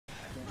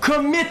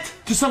commit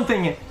to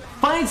something.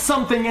 Find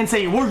something and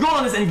say, we're going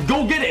on this and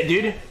go get it,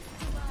 dude.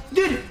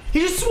 Dude,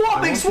 he's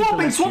swapping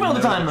all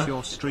the time.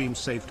 Your stream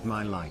saved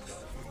my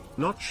life.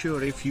 Not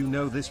sure if you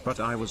know this, but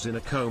I was in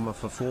a coma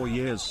for 4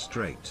 years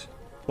straight.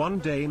 One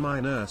day my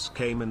nurse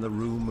came in the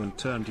room and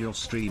turned your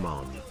stream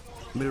on.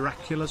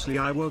 Miraculously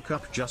I woke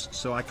up just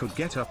so I could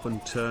get up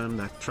and turn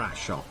that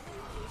trash off.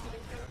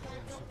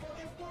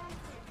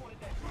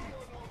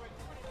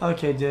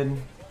 Okay, dude.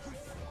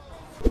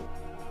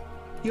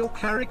 Your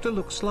character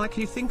looks like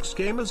he thinks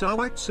gamers are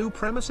white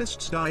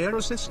supremacists. I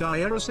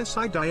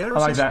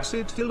like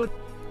that.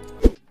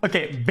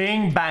 Okay,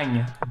 bing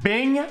bang.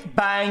 Bing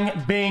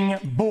bang bing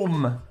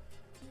boom.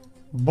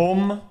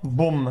 Boom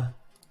boom.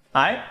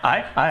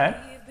 Aye.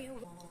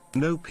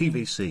 No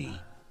PVC.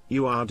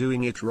 You are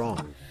doing it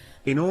wrong.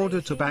 In order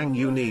to bang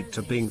you need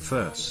to bing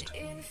first.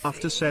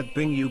 After said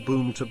bing you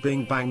boom to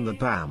bing bang the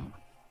bam.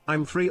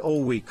 I'm free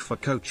all week for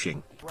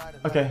coaching.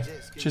 Okay,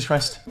 Jesus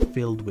Christ.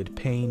 Filled with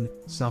pain,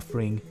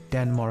 suffering,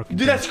 Denmark, dude,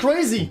 that's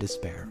crazy. And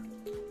despair.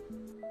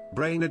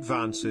 Brain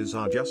advances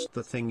are just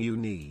the thing you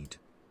need.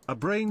 A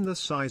brain the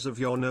size of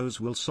your nose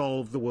will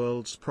solve the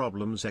world's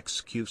problems.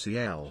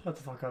 XQCOW. Shut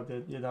the fuck up,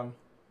 dude. You're dumb.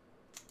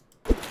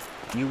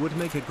 You would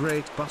make a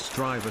great bus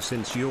driver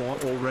since you're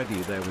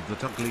already there with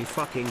that ugly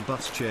fucking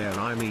bus chair.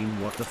 I mean,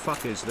 what the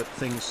fuck is that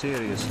thing?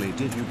 Seriously,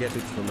 did you get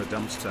it from a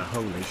dumpster?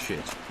 Holy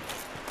shit.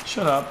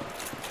 Shut up.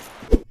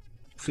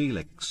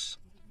 Felix.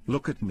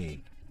 Look at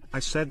me. I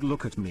said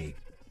look at me.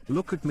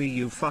 Look at me,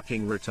 you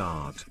fucking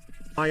retard.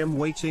 I am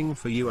waiting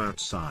for you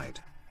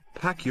outside.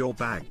 Pack your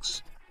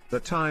bags.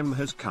 The time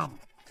has come.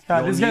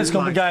 God, this guy's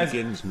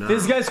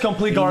this guy's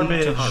complete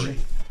garbage.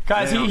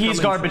 Guys, he's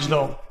garbage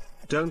though.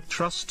 Don't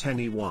trust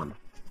anyone.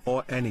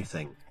 Or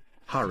anything.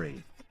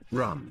 Hurry.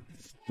 Run.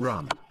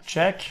 Run.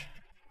 Check.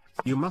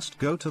 You must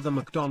go to the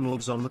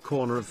McDonald's on the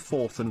corner of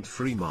 4th and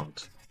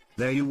Fremont.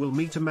 There you will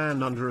meet a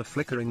man under a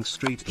flickering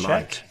street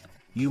light.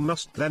 You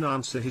must then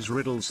answer his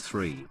riddles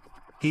 3.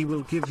 He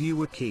will give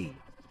you a key.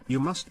 You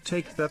must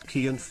take that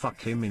key and fuck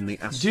him in the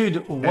ass.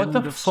 Dude, what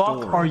the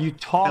fuck are you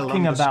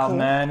talking about,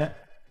 man?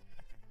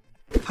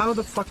 How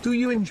the fuck do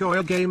you enjoy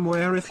a game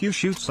where if you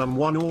shoot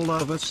someone all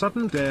of a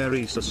sudden there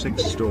is a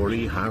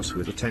 6-story house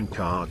with a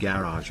 10-car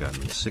garage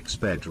and 6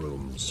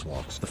 bedrooms?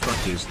 What the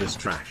fuck is this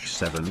trash?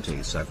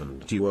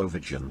 77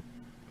 duovision.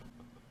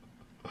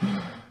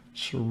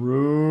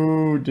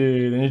 True,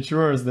 dude. And it's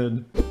yours,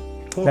 dude.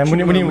 Then we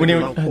need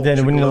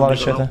a lot of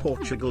shit.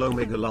 Portugal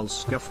omega lol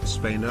scuffed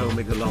Spain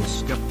omega lol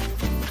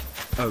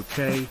scuffed.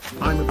 Okay,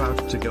 I'm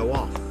about to go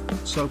off.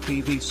 So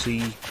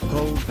PVC,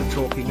 hold the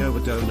talking over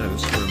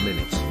donos for a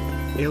minute.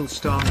 I'll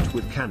start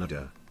with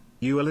Canada.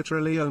 You are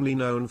literally only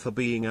known for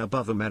being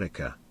above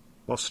America.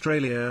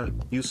 Australia,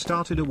 you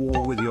started a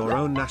war with your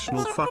own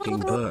national fucking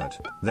bird,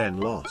 then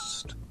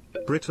lost.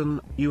 Britain,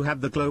 you had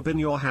the globe in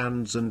your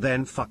hands and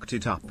then fucked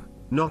it up.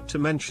 Not to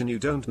mention you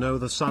don't know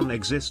the sun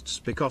exists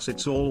because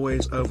it's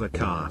always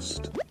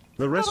overcast.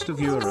 The rest of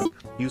Europe,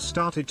 you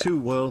started 2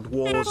 world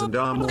wars and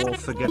are more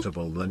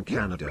forgettable than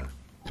Canada.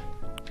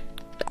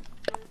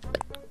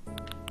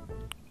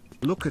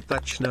 Look at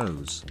that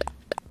schnoz.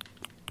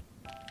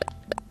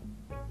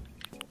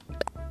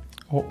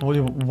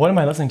 What am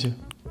I listening to?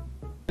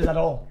 Is that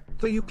all?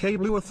 The UK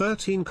blew a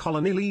 13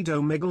 colony lead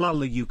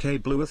Omegalul. The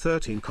UK blew a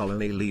 13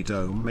 colony lead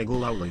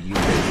Omegalul. The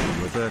UK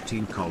blew a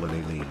 13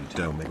 colony lead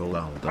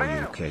Omegalul.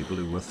 The UK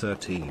blew a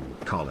 13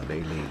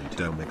 colony lead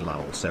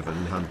Omegalul.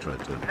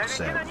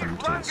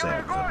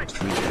 777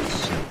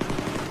 trees.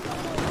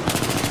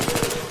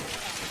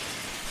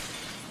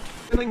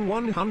 Lining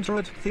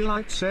 100,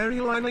 Thelites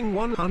area lining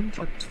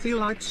 100,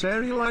 Thelites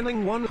area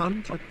lining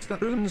 100. The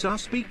runes are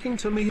speaking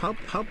to me. Hub.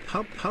 I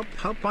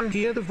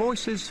hear the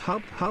voices.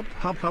 Hub.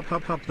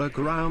 The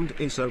ground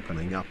is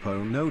opening up.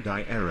 Oh no,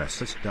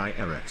 diaresis, I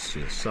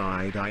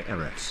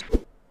diares.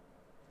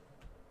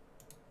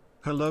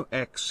 Hello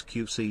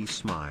XQC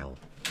smile.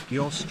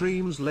 Your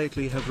streams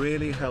lately have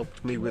really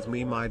helped me with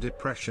my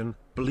depression,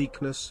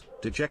 bleakness,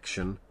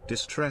 dejection,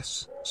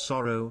 distress,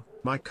 sorrow,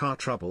 my car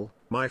trouble,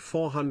 my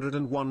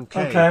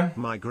 401k,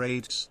 my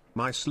grades,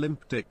 my slim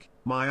dick,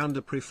 my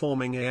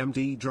underperforming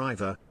AMD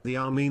driver, the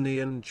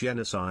Armenian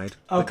genocide,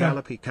 the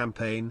Gallipoli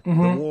campaign,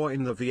 the war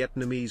in the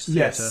Vietnamese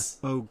theater,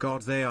 oh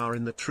god they are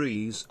in the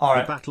trees,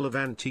 the Battle of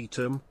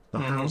Antietam, the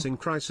housing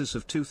crisis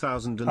of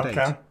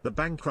 2008, the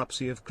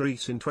bankruptcy of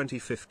Greece in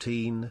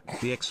 2015,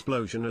 the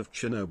explosion of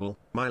Chernobyl,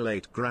 my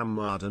late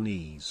grandma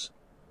Denise.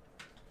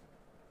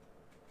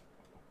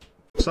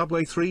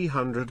 Subway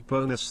 300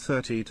 bonus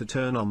 30 to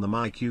turn on the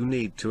mic. You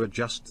need to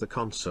adjust the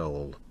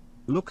console.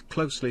 Look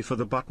closely for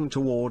the button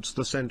towards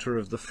the center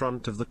of the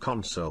front of the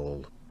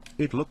console.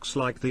 It looks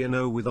like the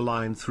NO with a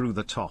line through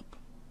the top.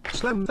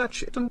 Slam that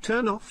shit and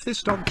turn off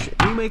this dog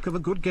shit remake of a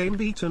good game.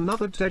 Beat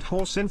another dead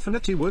horse.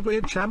 Infinity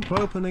Woodward champ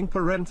opening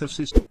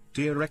parenthesis.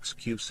 Dear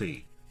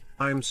XQC.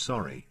 I'm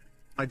sorry.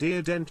 I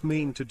didn't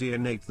mean to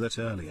detonate that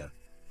earlier.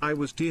 I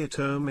was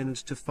determined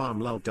to farm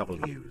lol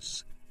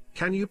W's.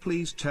 Can you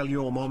please tell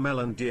your mom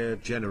Ellen dear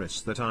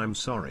generous that I'm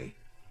sorry?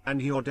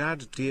 And your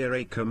dad dear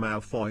Acre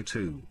Malfoy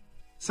too.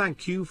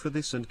 Thank you for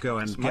this and go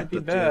and This get might be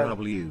the bad.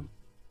 TW.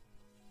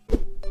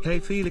 Hey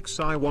Felix,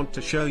 I want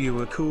to show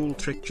you a cool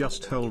trick.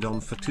 Just hold on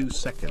for 2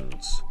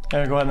 seconds.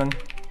 Yeah, go ahead then.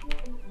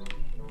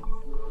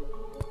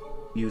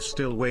 You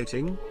still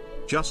waiting?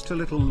 Just a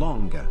little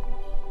longer.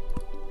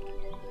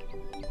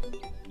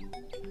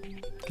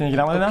 Can you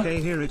get on with it now?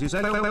 Okay, here it is.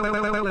 I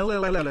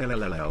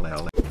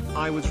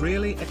was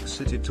really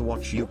excited to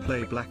watch you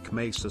play Black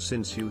Mesa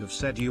since you have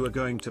said you are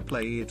going to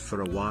play it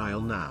for a while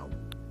now.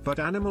 But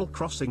Animal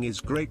Crossing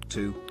is great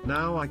too.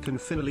 Now I can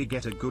finally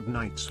get a good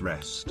night's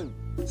rest.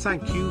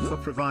 Thank you for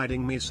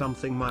providing me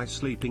something my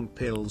sleeping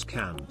pills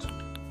can't.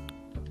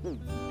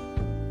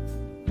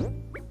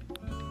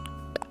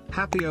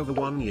 Happy over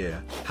 1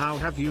 year. How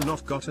have you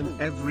not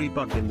gotten every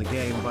bug in the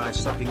game by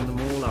sucking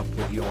them all up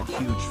with your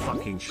huge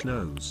fucking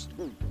schnoz?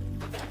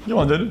 You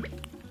want it?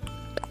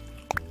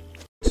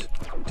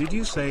 Did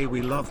you say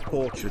we love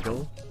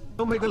Portugal?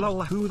 Omega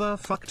lol, who the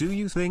fuck do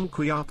you think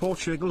we are?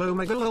 Portugal,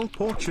 Omega lol,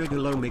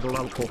 Portugal, Omega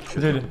lol,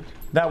 Portugal. Dude,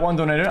 that one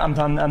donator, I'm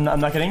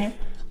not kidding.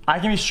 I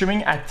can be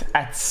streaming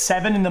at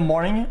 7 in the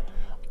morning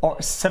or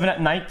 7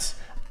 at night.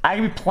 I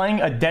can be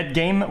playing a dead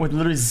game with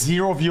literally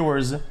 0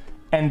 viewers.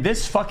 And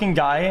this fucking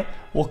guy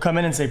will come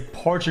in and say,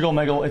 Portugal,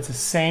 Megal, it's the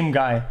same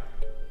guy.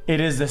 It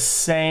is the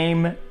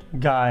same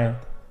guy.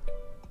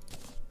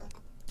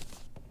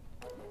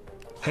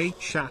 Hey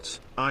chat,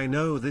 I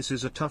know this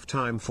is a tough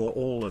time for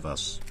all of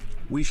us.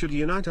 We should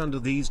unite under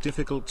these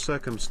difficult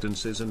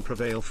circumstances and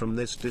prevail from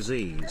this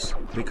disease.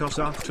 Because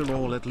after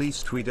all, at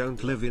least we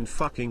don't live in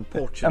fucking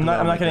Portugal.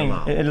 I'm not kidding.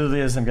 It literally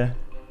is some guy.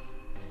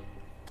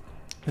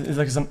 It's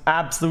like some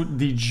absolute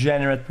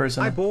degenerate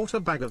person. I bought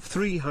a bag of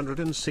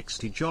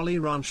 360 Jolly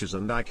Ranchers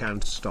and I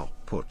can't stop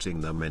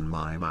putting them in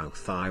my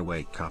mouth. I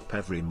wake up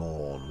every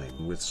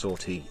morning with sore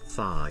teeth.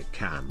 I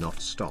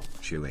cannot stop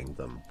chewing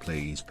them.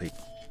 Please,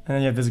 people. And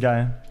then you have this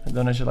guy that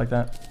donates shit like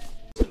that.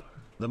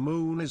 The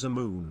moon is a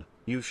moon.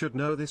 You should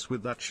know this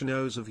with that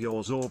schnoz of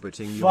yours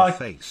orbiting your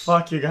face.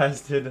 Fuck you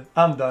guys, dude.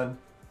 I'm done.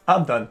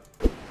 I'm done.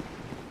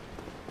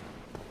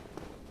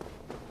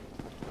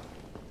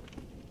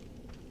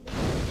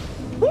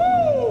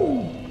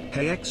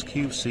 Hey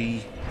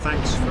XQC,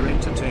 thanks for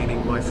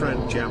entertaining my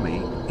friend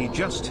Jammy. He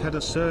just had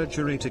a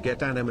surgery to get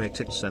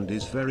animatics and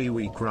is very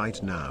weak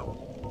right now.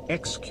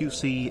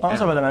 XQC. Oh,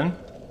 sorry about that, man.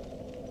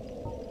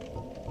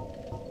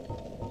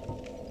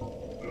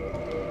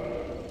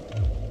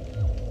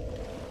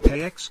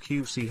 Hey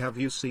XQC, have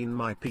you seen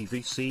my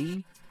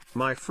PVC?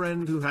 My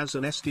friend who has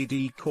an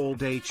STD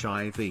called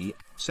HIV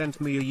sent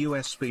me a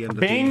USB and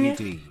a Bing.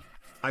 DVD.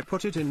 I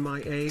put it in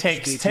my HD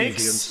Takes, TV and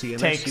see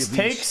an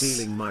SUV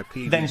stealing my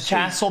PVC. Then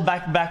castle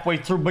back way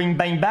through, bing,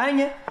 bang,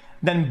 bang.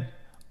 Then,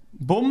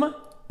 boom.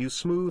 You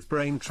smooth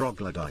brain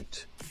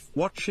troglodyte.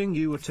 Watching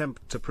you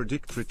attempt to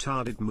predict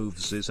retarded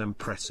moves is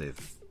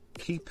impressive.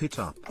 Keep it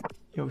up.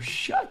 Yo,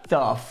 shut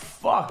the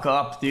fuck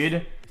up,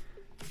 dude.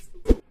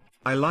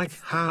 I like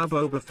how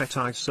Boba Fett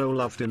I so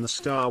loved in the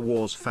Star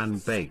Wars fan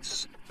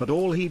base, but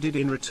all he did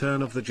in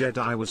Return of the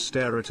Jedi was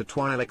stare at a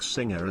Twi'lek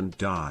singer and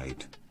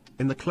died.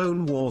 In the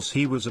Clone Wars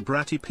he was a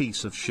bratty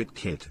piece of shit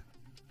kid.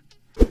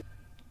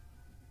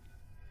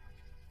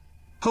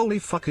 Holy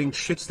fucking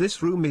shit,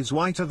 this room is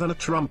whiter than a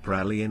Trump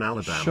rally in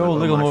Alabama. Show oh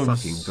my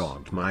moves. fucking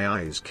god, my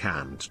eyes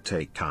can't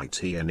take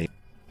it any.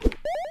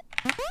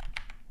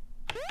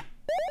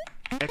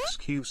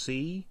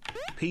 XQC,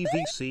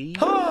 PVC,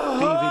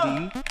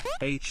 DVD,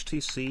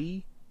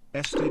 HTC,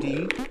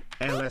 STD,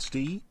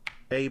 LSD,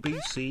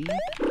 ABC,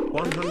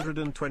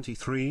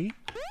 123,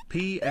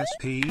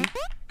 PSP,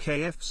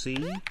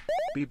 KFC,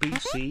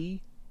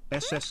 BBC,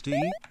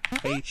 SSD,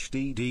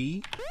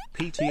 HDD,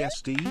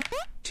 PTSD,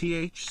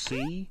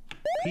 THC,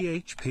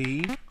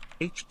 PHP,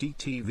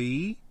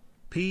 HDTV,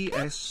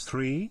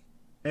 PS3,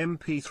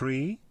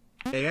 MP3,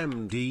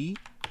 AMD,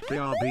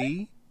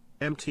 BRB,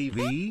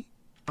 MTV,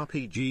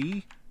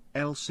 RPG,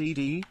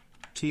 LCD,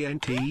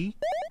 TNT,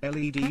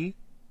 LED,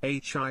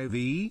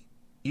 HIV,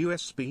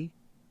 USB,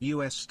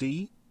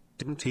 USD,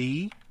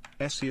 DMT,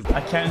 SUV.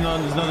 I can't know,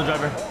 there's another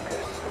driver.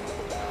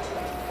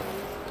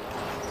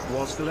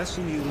 Was the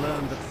lesson you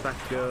learned that fat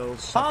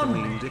girls suck a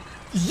mean dick?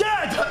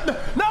 Yeah!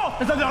 No!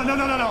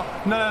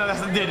 No,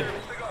 that's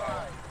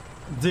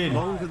did.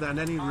 Longer than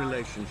any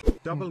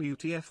relationship.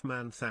 WTF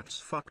man, that's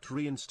fucked.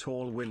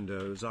 Reinstall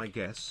Windows, I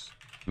guess.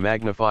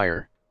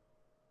 Magnifier.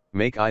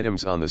 Make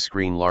items on the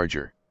screen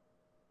larger.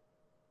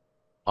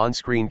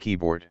 On-screen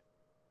keyboard.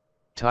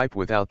 Type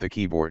without the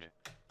keyboard.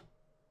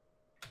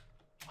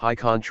 High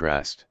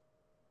contrast.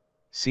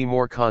 See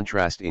more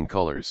contrast in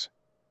colors.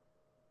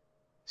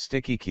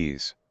 Sticky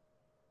keys.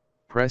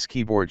 Press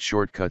keyboard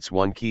shortcuts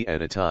one key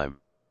at a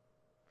time.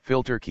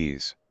 Filter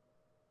keys.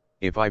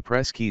 If I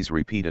press keys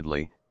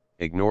repeatedly,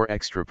 ignore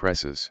extra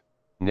presses.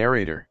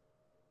 Narrator.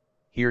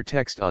 Hear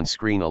text on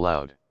screen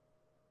aloud.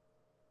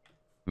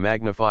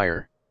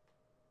 Magnifier.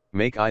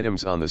 Make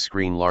items on the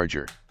screen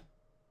larger.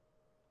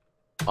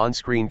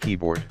 On-screen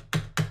keyboard.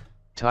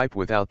 Type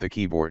without the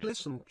keyboard.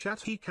 Listen,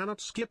 chat, he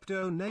cannot skip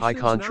donations. High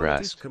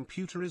contrast.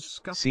 Computer is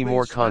See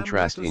more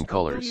contrast in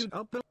colors.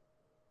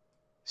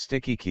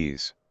 Sticky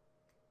keys.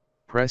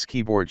 Press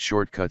keyboard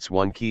shortcuts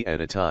one key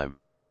at a time.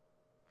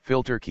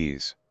 Filter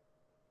keys.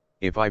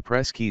 If I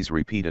press keys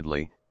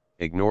repeatedly,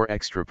 ignore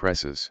extra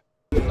presses.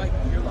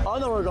 Oh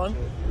no, we're gone.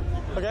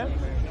 Okay.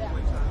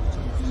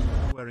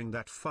 Wearing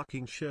that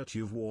fucking shirt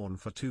you've worn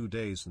for 2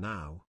 days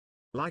now.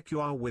 Like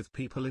you are with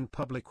people in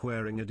public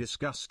wearing a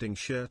disgusting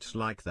shirt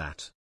like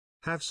that.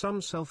 Have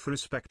some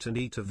self-respect and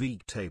eat a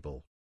vegan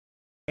table.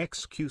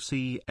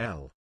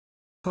 xQcOW.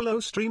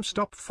 Hello stream,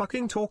 stop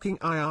fucking talking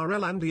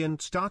IRL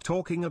and start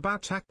talking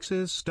about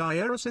taxes,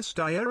 dialysis,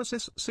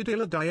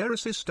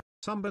 dialysis.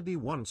 Somebody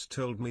once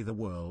told me the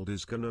world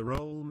is gonna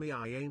roll me.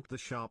 I ain't the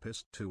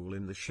sharpest tool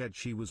in the shed.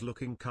 She was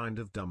looking kind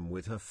of dumb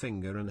with her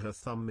finger and her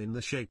thumb in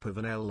the shape of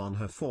an L on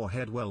her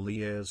forehead. Well, the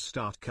years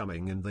start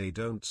coming and they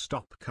don't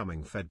stop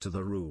coming. Fed to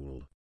the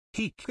rule.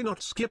 He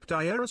cannot skip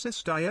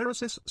dialysis, sidilla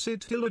dialysis,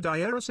 sidilla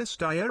dialysis,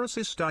 sidilla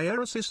dialysis,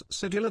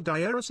 sidilla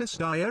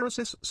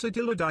dialysis,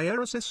 sidilla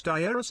dialysis,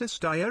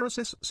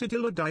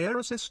 sidilla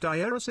dialysis,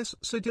 sidilla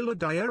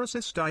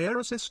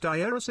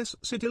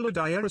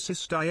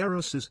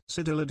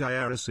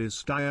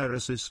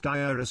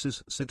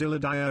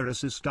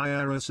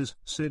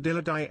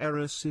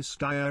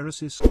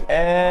dialysis.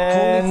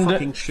 And holy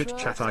fucking shit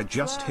chat, I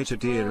just hit a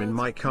deer in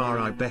my car.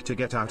 I better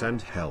get out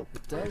and help.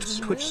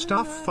 Twitch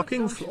stuff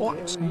fucking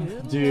what?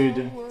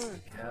 dude.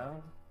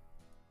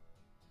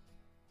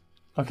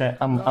 Okay,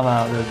 I'm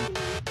out, dude.